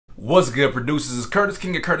What's good, producers? It's Curtis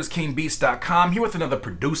King at CurtisKingBeats.com here with another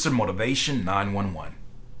Producer Motivation 911.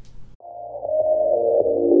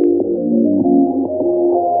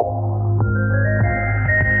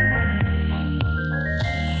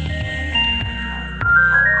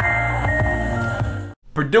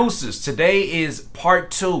 Producers, today is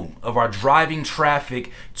part 2 of our driving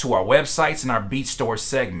traffic to our websites and our BeatStore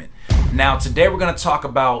segment. Now, today we're going to talk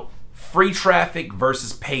about free traffic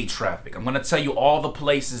versus paid traffic. I'm going to tell you all the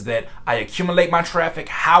places that I accumulate my traffic,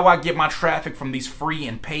 how I get my traffic from these free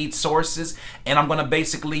and paid sources, and I'm going to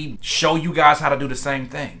basically show you guys how to do the same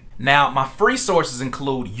thing. Now, my free sources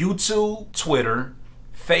include YouTube, Twitter,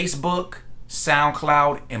 Facebook,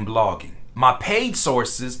 SoundCloud, and blogging. My paid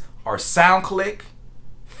sources are SoundClick,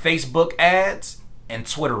 Facebook ads, and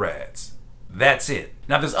Twitter ads. That's it.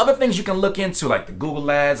 Now, there's other things you can look into, like the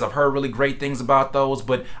Google ads. I've heard really great things about those,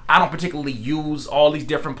 but I don't particularly use all these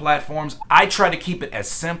different platforms. I try to keep it as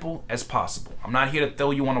simple as possible. I'm not here to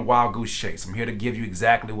throw you on a wild goose chase. I'm here to give you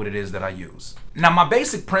exactly what it is that I use. Now, my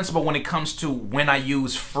basic principle when it comes to when I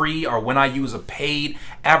use free or when I use a paid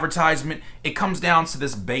advertisement, it comes down to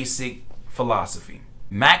this basic philosophy.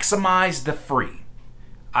 Maximize the free.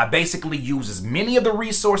 I basically use as many of the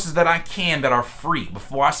resources that I can that are free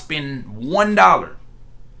before I spend $1.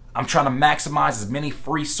 I'm trying to maximize as many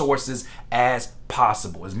free sources as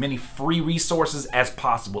possible, as many free resources as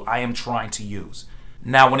possible I am trying to use.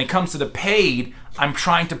 Now, when it comes to the paid, I'm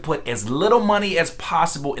trying to put as little money as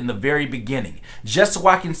possible in the very beginning, just so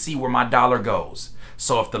I can see where my dollar goes.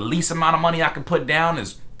 So if the least amount of money I can put down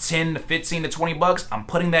is 10 to 15 to 20 bucks, I'm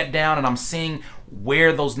putting that down and I'm seeing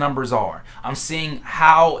where those numbers are. I'm seeing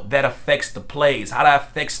how that affects the plays, how that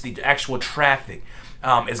affects the actual traffic.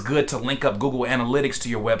 It's good to link up Google Analytics to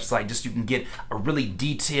your website just so you can get a really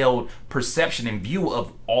detailed perception and view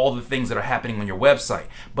of all the things that are happening on your website.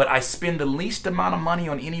 But I spend the least amount of money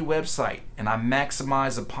on any website and I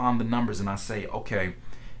maximize upon the numbers and I say, okay,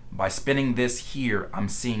 by spending this here, I'm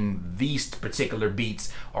seeing these particular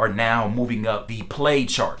beats are now moving up the play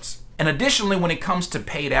charts. And additionally, when it comes to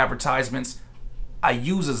paid advertisements, I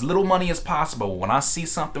use as little money as possible. When I see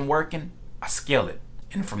something working, I scale it.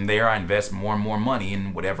 And from there, I invest more and more money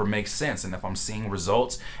in whatever makes sense. And if I'm seeing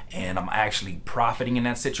results and I'm actually profiting in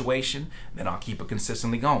that situation, then I'll keep it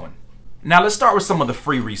consistently going. Now, let's start with some of the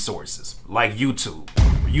free resources, like YouTube.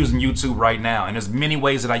 We're using YouTube right now, and there's many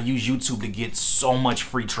ways that I use YouTube to get so much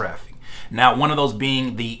free traffic. Now, one of those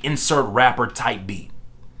being the insert rapper type beat,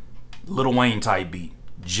 Lil Wayne type beat,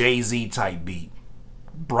 Jay-Z type beat,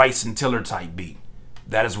 Bryson Tiller type beat.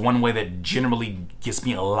 That is one way that generally gets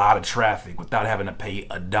me a lot of traffic without having to pay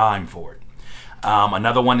a dime for it.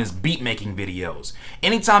 Another one is beat making videos.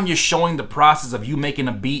 Anytime you're showing the process of you making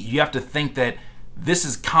a beat, you have to think that this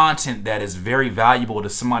is content that is very valuable to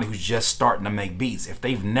somebody who's just starting to make beats. If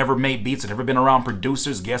they've never made beats or never been around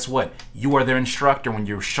producers, guess what? You are their instructor when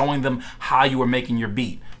you're showing them how you are making your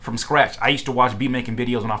beat from scratch. I used to watch beat making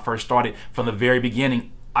videos when I first started from the very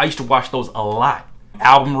beginning. I used to watch those a lot.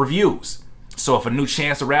 Album reviews. So if a new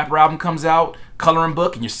Chance the Rapper album comes out, coloring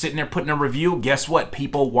book, and you're sitting there putting a review, guess what?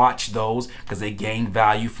 People watch those because they gain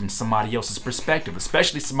value from somebody else's perspective,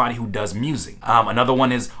 especially somebody who does music. Another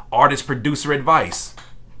one is artist producer advice.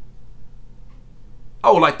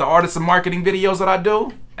 Oh, like the artist and marketing videos that I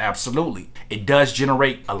do? Absolutely. It does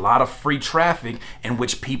generate a lot of free traffic in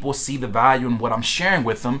which people see the value in what I'm sharing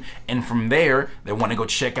with them, and from there, they want to go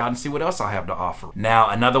check out and see what else I have to offer. Now,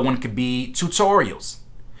 another one could be tutorials.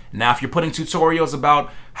 Now, if you're putting tutorials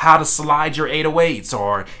about how to slide your 808s,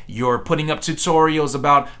 or you're putting up tutorials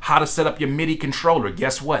about how to set up your MIDI controller,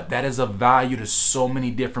 guess what? That is of value to so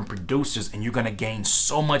many different producers, and you're going to gain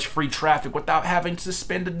so much free traffic without having to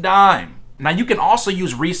spend a dime. Now, you can also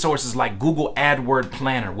use resources like Google AdWord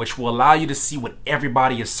Planner, which will allow you to see what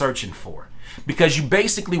everybody is searching for. Because you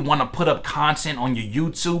basically want to put up content on your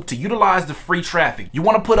YouTube to utilize the free traffic. You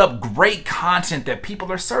want to put up great content that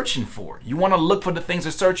people are searching for. You want to look for the things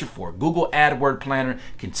they're searching for. Google AdWord Planner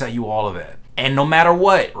can tell you all of that. And no matter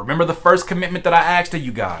what, remember the first commitment that I asked of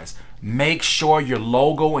you guys. Make sure your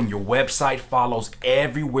logo and your website follows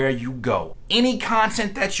everywhere you go. Any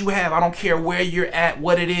content that you have, I don't care where you're at,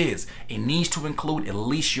 what it is, it needs to include at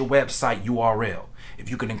least your website URL. If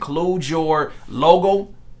you can include your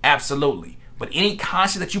logo, absolutely. But any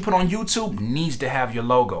content that you put on YouTube needs to have your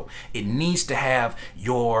logo. It needs to have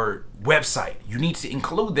your website. You need to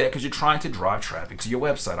include that because you're trying to drive traffic to your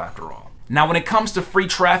website after all. Now, when it comes to free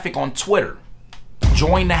traffic on Twitter,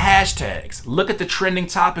 join the hashtags. Look at the trending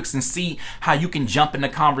topics and see how you can jump in the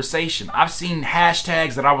conversation. I've seen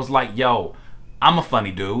hashtags that I was like, yo, I'm a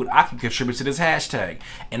funny dude. I can contribute to this hashtag.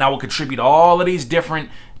 And I will contribute all of these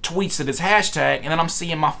different tweets to this hashtag, and then I'm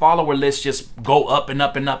seeing my follower list just go up and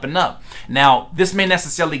up and up and up. Now, this may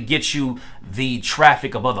necessarily get you the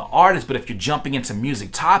traffic of other artists, but if you're jumping into music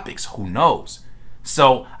topics, who knows?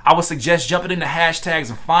 So I would suggest jumping into hashtags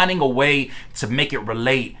and finding a way to make it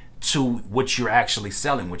relate to what you're actually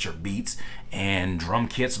selling with your beats and drum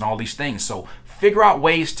kits and all these things. So figure out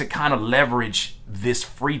ways to kind of leverage this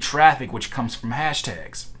free traffic which comes from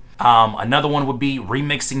hashtags. Another one would be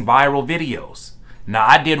remixing viral videos. Now,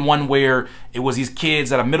 I did one where it was these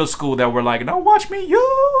kids at a middle school that were like, now watch me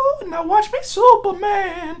you, now watch me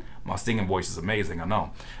Superman. My singing voice is amazing, I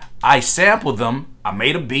know. I sampled them, I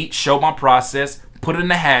made a beat, showed my process, put it in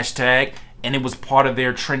the hashtag, and it was part of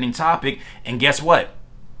their trending topic. And guess what?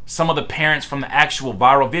 Some of the parents from the actual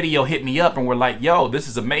viral video hit me up and were like, yo, this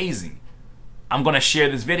is amazing. I'm gonna share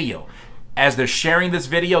this video. As they're sharing this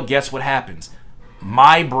video, guess what happens?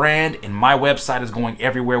 My brand and my website is going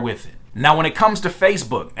everywhere with it. Now, when it comes to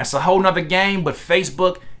Facebook, it's a whole nother game, but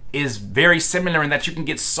Facebook is very similar in that you can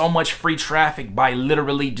get so much free traffic by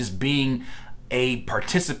literally just being a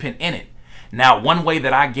participant in it. Now, one way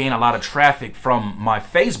that I gain a lot of traffic from my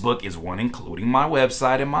Facebook is one, including my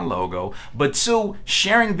website and my logo, but two,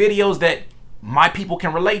 sharing videos that my people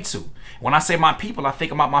can relate to. When I say my people, I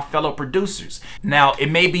think about my fellow producers. Now,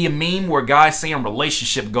 it may be a meme where guys saying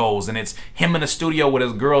relationship goals and it's him in the studio with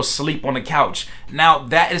his girl sleep on the couch. Now,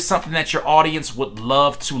 that is something that your audience would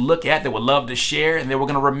love to look at, they would love to share, and they were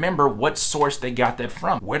gonna remember what source they got that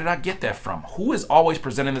from. Where did I get that from? Who is always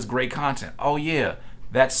presenting this great content? Oh yeah,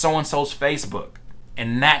 that's so-and-so's Facebook.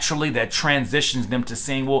 And naturally that transitions them to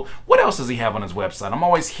saying, well, what else does he have on his website? I'm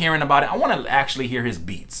always hearing about it. I wanna actually hear his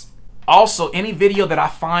beats. Also, any video that I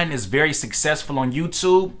find is very successful on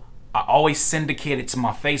YouTube, I always syndicate it to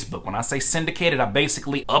my Facebook. When I say syndicated, I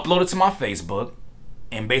basically upload it to my Facebook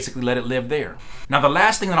and basically let it live there. Now, the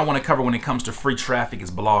last thing that I want to cover when it comes to free traffic is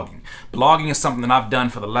blogging. Blogging is something that I've done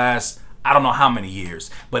for the last, I don't know how many years,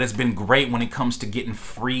 but it's been great when it comes to getting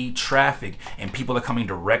free traffic, and people are coming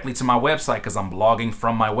directly to my website because I'm blogging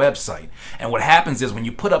from my website. And what happens is when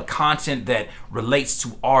you put up content that relates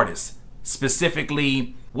to artists,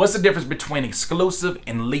 specifically, what's the difference between exclusive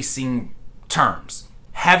and leasing terms?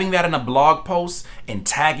 Having that in a blog post and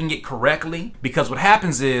tagging it correctly, because what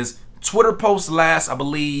happens is Twitter posts last, I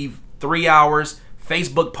believe, 3 hours,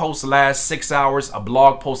 Facebook posts last 6 hours, a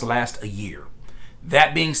blog post lasts a year.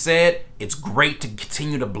 That being said, it's great to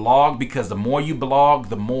continue to blog because the more you blog,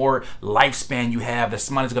 the more lifespan you have. That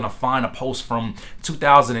somebody's gonna find a post from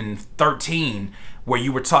 2013 where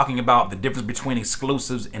you were talking about the difference between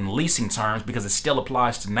exclusives and leasing terms, because it still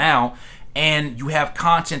applies to now, and you have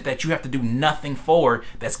content that you have to do nothing for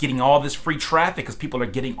that's getting all this free traffic because people are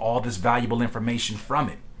getting all this valuable information from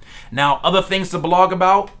it. Now, other things to blog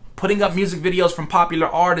about, putting up music videos from popular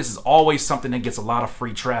artists is always something that gets a lot of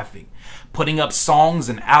free traffic. Putting up songs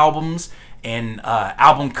and albums and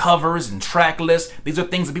album covers and track lists. These are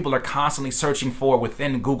things that people are constantly searching for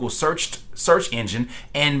within Google search engine.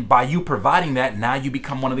 And by you providing that, now you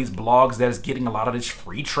become one of these blogs that is getting a lot of this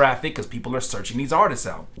free traffic because people are searching these artists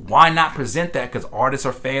out. Why not present that? Because artists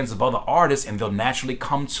are fans of other artists and they'll naturally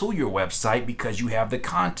come to your website because you have the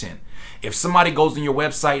content. If somebody goes on your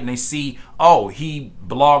website and they see, oh, he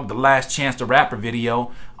blogged the Last Chance the Rapper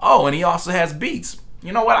video, oh, and he also has beats.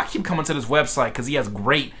 You know what? I keep coming to this website because he has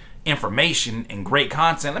great information and great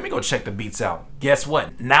content. Let me go check the beats out. Guess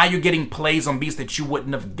what? Now you're getting plays on beats that you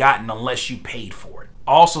wouldn't have gotten unless you paid for it.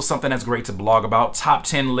 Also, something that's great to blog about, top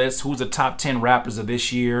 10 lists. Who's the top 10 rappers of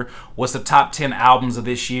this year? What's the top 10 albums of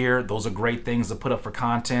this year? Those are great things to put up for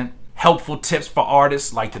content. Helpful tips for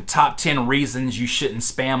artists, like the top 10 reasons you shouldn't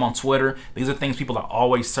spam on Twitter. These are things people are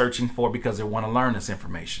always searching for because they want to learn this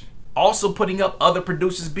information. Also, putting up other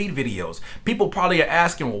producers' beat videos. People probably are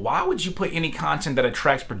asking, well, why would you put any content that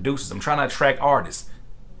attracts producers? I'm trying to attract artists.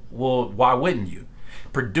 Well, why wouldn't you?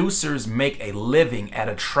 Producers make a living at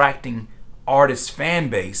attracting artists' fan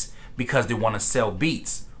base because they want to sell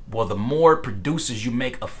beats. Well, the more producers you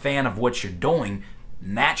make a fan of what you're doing,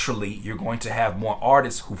 naturally, you're going to have more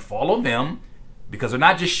artists who follow them, because they're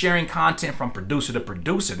not just sharing content from producer to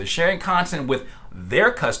producer. They're sharing content with their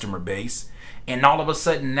customer base. And all of a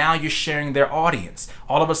sudden, now you're sharing their audience.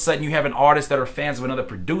 All of a sudden, you have an artist that are fans of another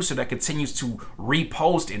producer that continues to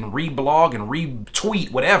repost and reblog and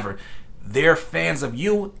retweet, whatever. They're fans of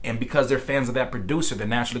you, and because they're fans of that producer, they're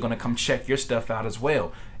naturally going to come check your stuff out as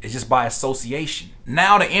well. It's just by association.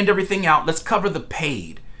 Now, to end everything out, let's cover the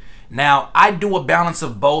paid. Now, I do a balance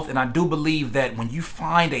of both, and I do believe that when you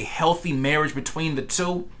find a healthy marriage between the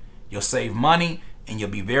two, you'll save money and you'll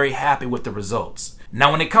be very happy with the results.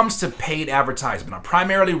 Now, when it comes to paid advertisement, I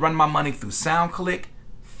primarily run my money through SoundClick,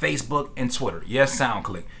 Facebook, and Twitter. Yes,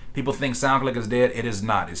 SoundClick. People think SoundClick is dead. It is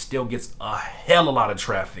not. It still gets a hell of a lot of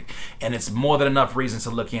traffic, and it's more than enough reasons to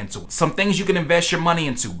look into. Some things you can invest your money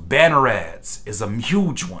into. Banner ads is a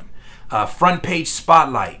huge one. Front page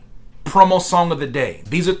spotlight. Promo song of the day.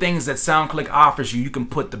 These are things that SoundClick offers you. You can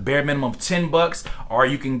put the bare minimum of $10, or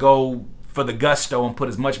you can go for the gusto and put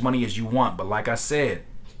as much money as you want. But like I said,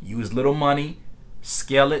 use little money,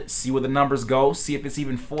 scale it, see where the numbers go, see if it's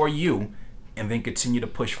even for you, and then continue to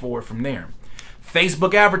push forward from there.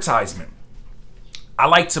 Facebook advertisement. I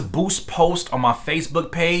like to boost posts on my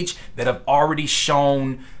Facebook page that have already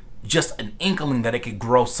shown just an inkling that it could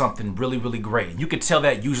grow something really, really great. You could tell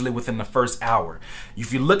that usually within the first hour.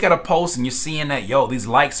 If you look at a post and you're seeing that, yo, these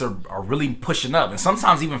likes are really pushing up. And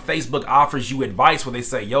sometimes even Facebook offers you advice where they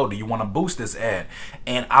say, yo, do you want to boost this ad?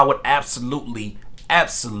 And I would absolutely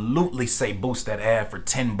say boost that ad for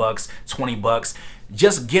 $10, $20.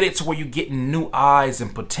 Just get it to where you're getting new eyes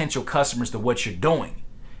and potential customers to what you're doing.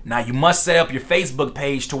 Now, you must set up your Facebook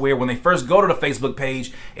page to where when they first go to the Facebook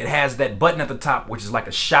page, it has that button at the top, which is like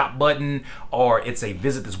a shop button, or it's a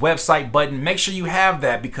visit this website button. Make sure you have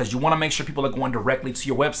that because you want to make sure people are going directly to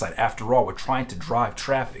your website. After all, we're trying to drive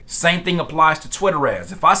traffic. Same thing applies to Twitter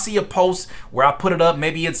ads. If I see a post where I put it up,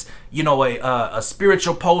 maybe it's, you know, a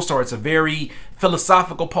spiritual post, or it's a very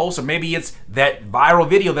philosophical post, or maybe it's that viral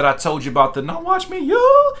video that I told you about, the "Now Watch Me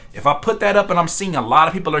You." If I put that up and I'm seeing a lot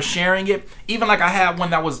of people are sharing it, even like I had one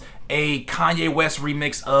that was a Kanye West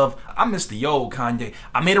remix of "I Miss the Old Kanye."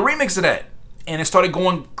 I made a remix of that and it started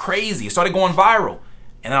going crazy. It started going viral.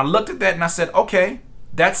 And I looked at that and I said, okay,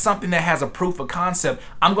 that's something that has a proof of concept.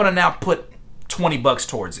 I'm gonna now put $20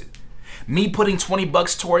 towards it. Me putting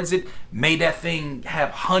 $20 towards it made that thing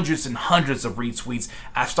have hundreds and hundreds of retweets.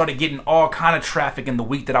 I started getting all kind of traffic in the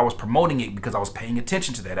week that I was promoting it because I was paying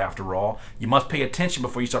attention to that. After all, you must pay attention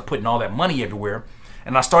before you start putting all that money everywhere.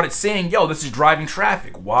 And I started seeing, yo, this is driving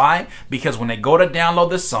traffic. Why? Because when they go to download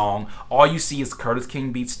this song, all you see is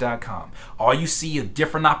CurtisKingBeats.com. All you see is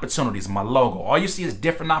different opportunities, my logo. All you see is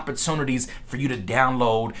different opportunities for you to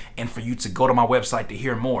download and for you to go to my website to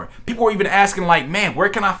hear more. People were even asking like, man, where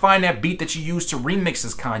can I find that beat that you used to remix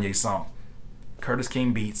this Kanye song?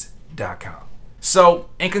 CurtisKingBeats.com. So,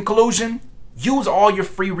 in conclusion, use all your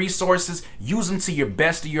free resources. Use them to your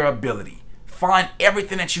best of your ability. Find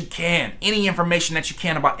everything that you can, any information that you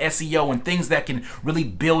can about SEO and things that can really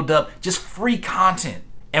build up just free content.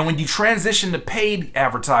 And when you transition to paid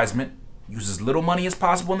advertisement, use as little money as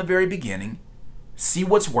possible in the very beginning, see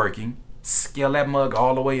what's working, scale that mug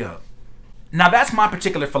all the way up. Now that's my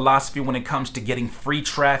particular philosophy when it comes to getting free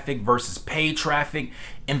traffic versus paid traffic.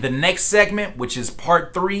 In the next segment, which is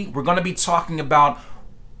part 3, we're going to be talking about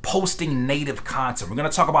posting native content. We're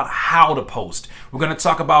going to talk about how to post. We're going to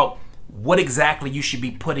talk about what exactly you should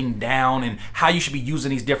be putting down and how you should be using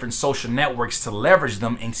these different social networks to leverage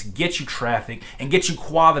them and to get you traffic and get you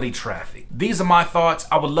quality traffic. These are my thoughts.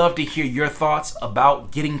 I would love to hear your thoughts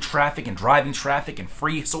about getting traffic and driving traffic and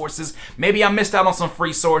free sources. Maybe I missed out on some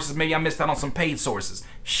free sources. Maybe I missed out on some paid sources.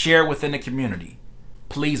 Share within the community.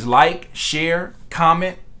 Please like, share,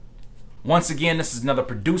 comment. Once again, this is another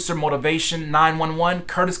Producer Motivation 911,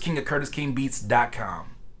 Curtis King of CurtisKingBeats.com.